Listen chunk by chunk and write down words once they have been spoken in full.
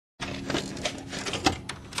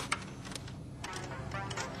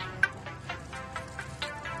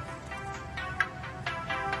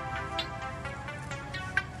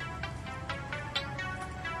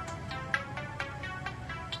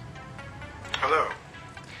Hello,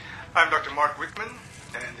 I'm Dr. Mark Wickman,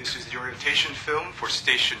 and this is the orientation film for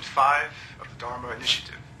Station 5 of the Dharma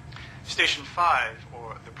Initiative. Station 5,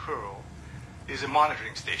 or the Pearl, is a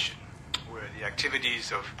monitoring station where the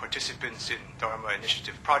activities of participants in Dharma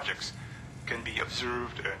Initiative projects can be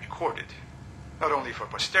observed and recorded, not only for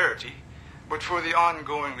posterity, but for the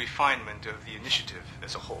ongoing refinement of the initiative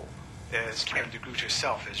as a whole. As Karen DeGroot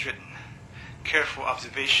herself has written, careful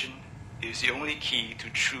observation is the only key to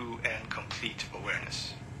true and complete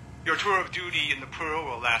awareness. Your tour of duty in the Pearl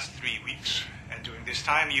will last 3 weeks, and during this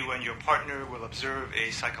time you and your partner will observe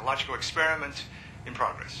a psychological experiment in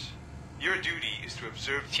progress. Your duty is to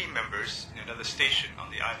observe team members in another station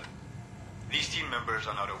on the island. These team members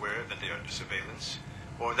are not aware that they are under surveillance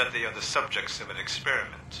or that they are the subjects of an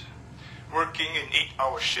experiment. Working in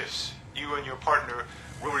 8-hour shifts, you and your partner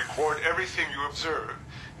will record everything you observe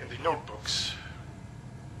in the notebooks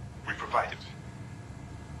we provided.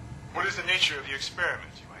 What is the nature of the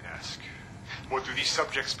experiment, you might ask? What do these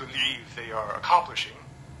subjects believe they are accomplishing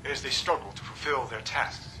as they struggle to fulfill their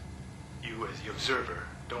tasks? You, as the observer,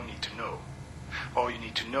 don't need to know. All you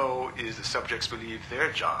need to know is the subjects believe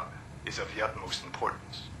their job is of the utmost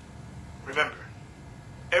importance. Remember,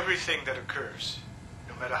 everything that occurs,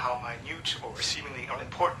 no matter how minute or seemingly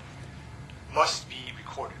unimportant, must be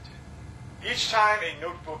recorded. Each time a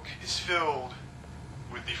notebook is filled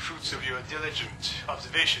with the fruits of your diligent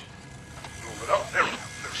observation, move it up. There we go.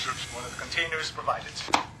 There's one of the containers provided.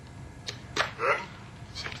 Then,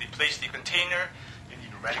 simply place the container in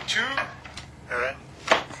the pneumatic tube, and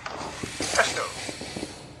presto.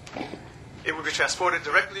 It will be transported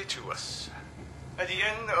directly to us. At the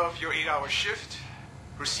end of your 8-hour shift,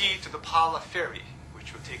 proceed to the Pala ferry,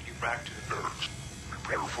 which will take you back to the village.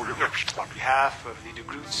 On behalf of the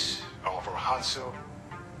DeGroots, Oliver Hanso,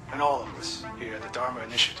 and all of us here at the Dharma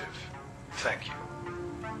Initiative, thank you.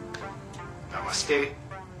 Namaste,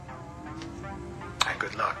 and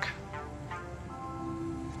good luck.